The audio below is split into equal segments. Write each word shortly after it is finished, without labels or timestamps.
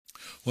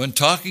When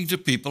talking to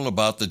people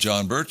about the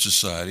John Birch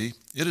Society,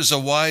 it is a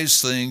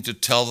wise thing to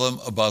tell them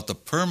about the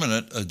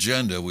permanent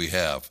agenda we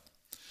have.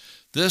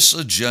 This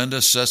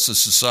agenda sets the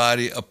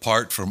society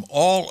apart from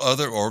all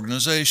other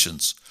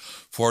organizations,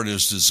 for it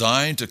is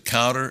designed to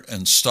counter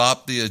and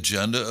stop the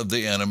agenda of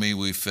the enemy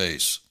we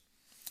face.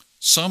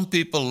 Some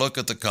people look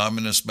at the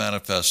Communist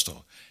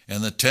Manifesto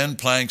and the 10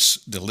 planks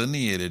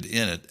delineated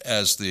in it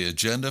as the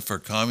agenda for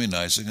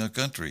communizing a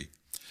country.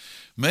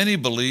 Many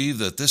believe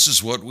that this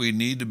is what we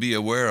need to be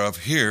aware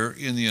of here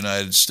in the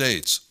United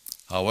States.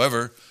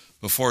 However,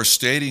 before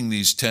stating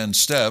these 10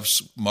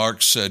 steps,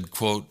 Marx said,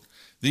 quote,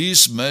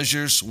 "These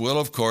measures will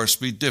of course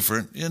be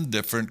different in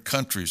different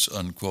countries,"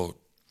 unquote.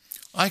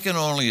 I can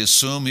only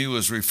assume he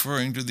was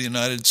referring to the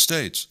United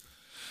States.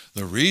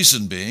 The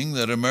reason being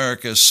that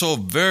America is so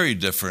very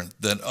different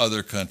than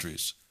other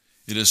countries.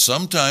 It is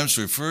sometimes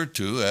referred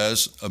to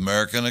as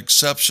American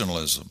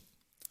exceptionalism.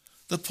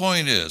 The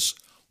point is,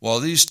 while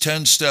these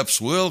 10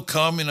 steps will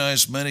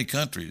communize many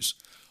countries,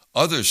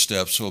 other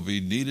steps will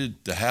be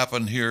needed to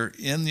happen here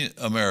in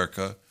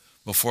America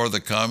before the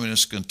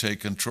communists can take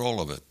control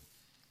of it.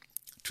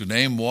 To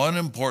name one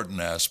important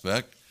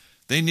aspect,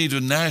 they need to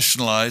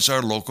nationalize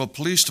our local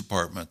police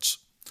departments.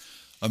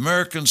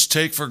 Americans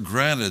take for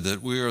granted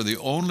that we are the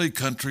only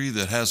country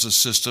that has a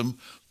system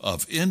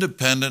of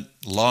independent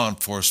law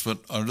enforcement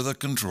under the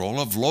control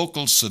of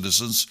local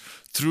citizens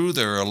through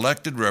their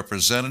elected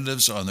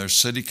representatives on their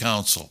city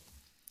council.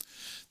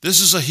 This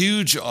is a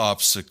huge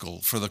obstacle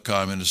for the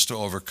communists to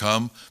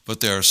overcome, but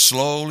they are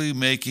slowly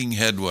making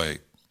headway.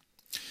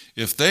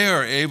 If they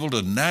are able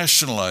to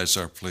nationalize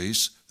our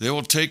police, they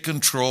will take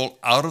control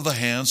out of the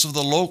hands of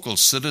the local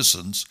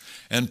citizens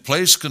and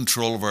place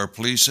control of our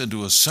police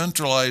into a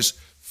centralized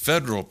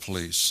federal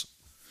police.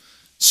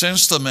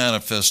 Since the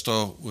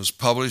manifesto was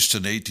published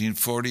in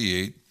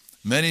 1848,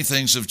 many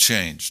things have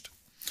changed.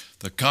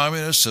 The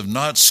communists have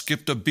not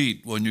skipped a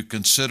beat when you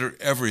consider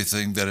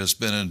everything that has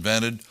been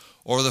invented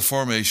or the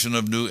formation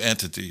of new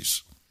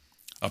entities.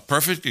 A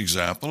perfect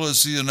example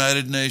is the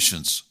United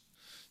Nations.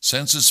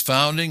 Since its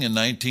founding in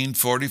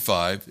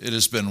 1945, it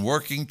has been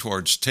working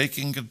towards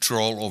taking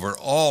control over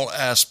all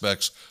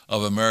aspects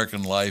of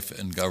American life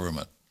and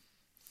government.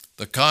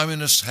 The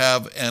communists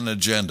have an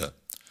agenda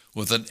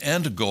with an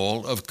end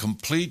goal of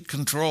complete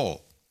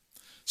control.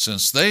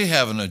 Since they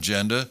have an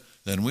agenda,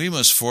 then we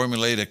must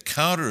formulate a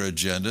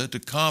counter-agenda to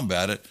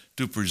combat it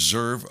to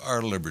preserve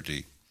our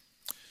liberty.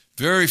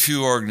 Very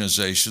few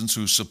organizations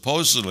who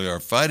supposedly are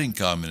fighting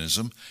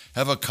communism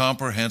have a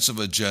comprehensive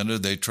agenda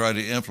they try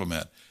to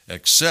implement,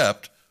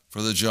 except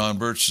for the John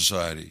Birch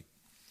Society.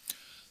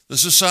 The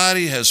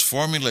Society has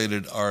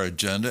formulated our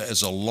agenda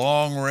as a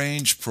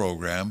long-range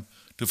program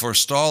to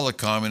forestall the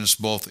communists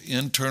both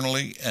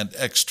internally and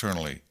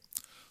externally.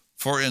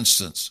 For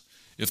instance,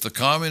 if the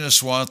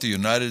communists want the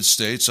United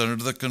States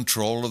under the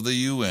control of the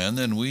UN,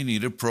 then we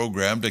need a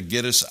program to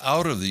get us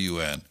out of the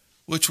UN,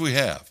 which we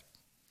have.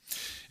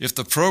 If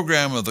the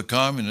program of the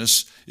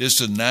communists is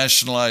to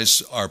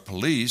nationalize our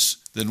police,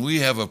 then we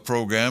have a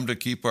program to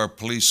keep our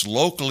police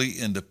locally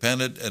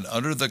independent and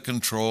under the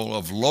control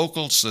of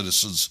local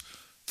citizens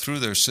through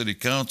their city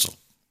council.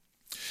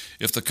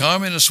 If the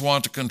communists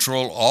want to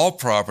control all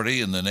property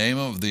in the name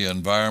of the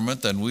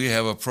environment, then we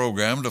have a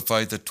program to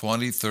fight the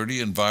 2030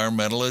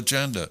 environmental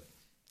agenda.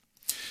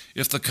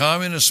 If the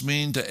communists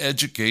mean to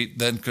educate,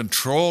 then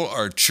control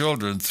our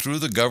children through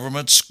the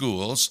government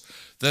schools,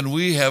 then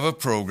we have a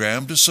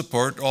program to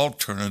support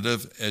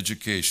alternative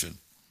education.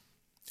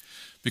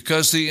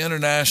 Because the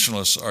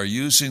internationalists are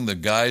using the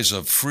guise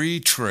of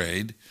free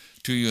trade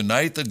to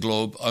unite the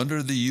globe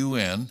under the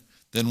UN,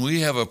 then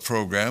we have a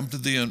program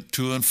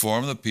to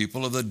inform the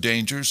people of the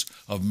dangers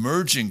of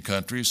merging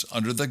countries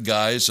under the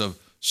guise of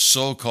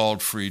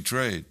so-called free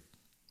trade.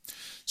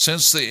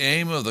 Since the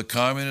aim of the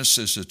communists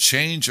is to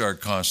change our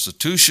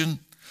Constitution,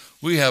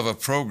 we have a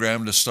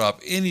program to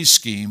stop any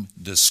scheme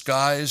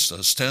disguised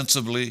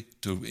ostensibly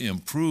to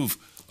improve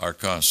our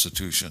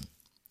Constitution.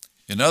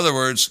 In other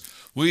words,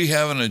 we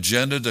have an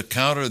agenda to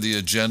counter the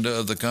agenda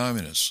of the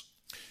communists.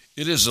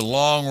 It is a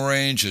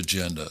long-range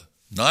agenda,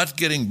 not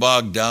getting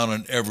bogged down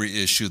on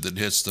every issue that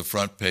hits the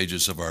front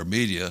pages of our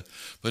media,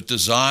 but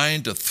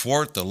designed to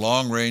thwart the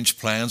long-range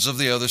plans of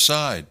the other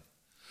side.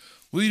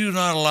 We do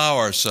not allow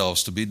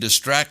ourselves to be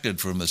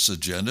distracted from this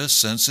agenda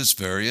since it's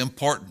very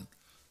important.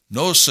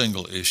 No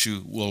single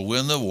issue will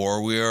win the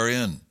war we are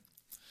in.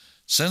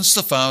 Since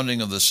the founding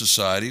of the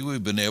society,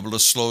 we've been able to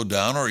slow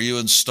down or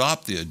even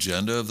stop the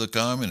agenda of the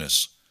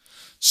communists.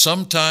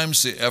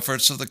 Sometimes the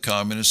efforts of the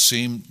communists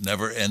seem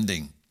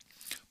never-ending,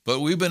 but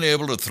we've been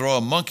able to throw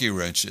a monkey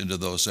wrench into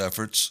those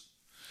efforts.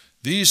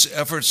 These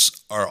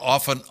efforts are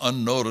often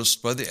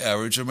unnoticed by the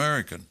average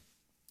American.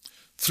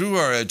 Through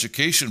our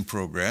education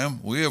program,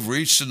 we have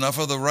reached enough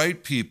of the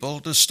right people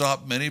to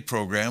stop many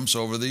programs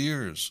over the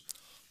years.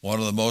 One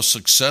of the most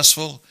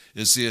successful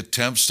is the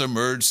attempts to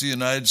merge the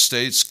United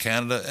States,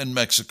 Canada, and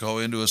Mexico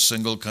into a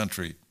single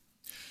country.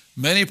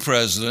 Many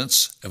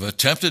presidents have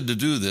attempted to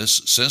do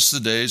this since the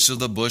days of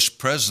the Bush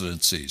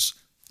presidencies,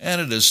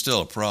 and it is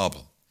still a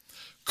problem.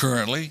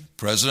 Currently,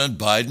 President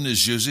Biden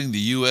is using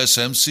the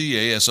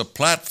USMCA as a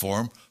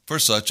platform for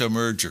such a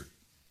merger.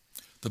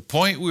 The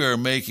point we are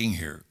making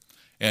here,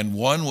 and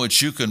one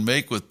which you can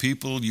make with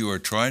people you are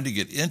trying to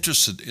get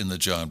interested in the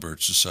John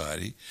Birch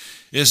Society,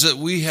 is that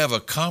we have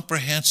a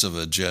comprehensive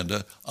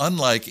agenda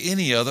unlike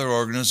any other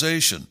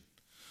organization.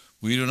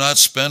 We do not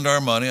spend our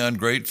money on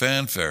great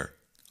fanfare.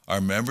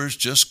 Our members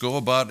just go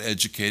about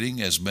educating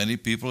as many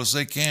people as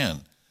they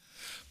can.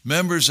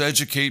 Members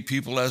educate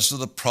people as to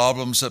the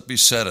problems that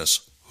beset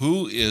us,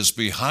 who is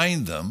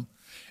behind them,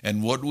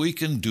 and what we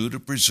can do to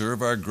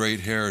preserve our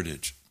great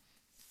heritage.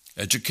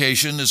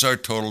 Education is our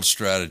total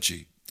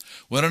strategy.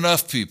 When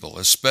enough people,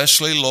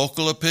 especially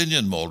local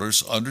opinion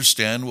molders,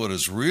 understand what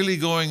is really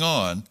going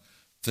on,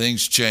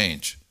 things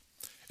change.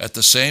 At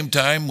the same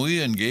time,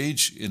 we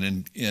engage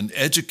in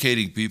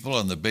educating people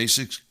on the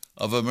basics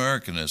of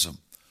Americanism,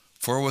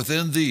 for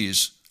within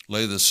these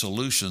lay the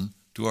solution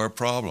to our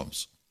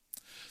problems.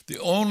 The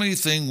only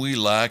thing we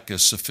lack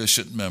is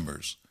sufficient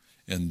members,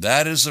 and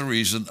that is the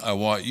reason I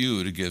want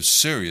you to give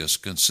serious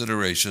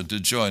consideration to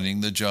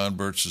joining the John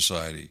Birch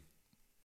Society.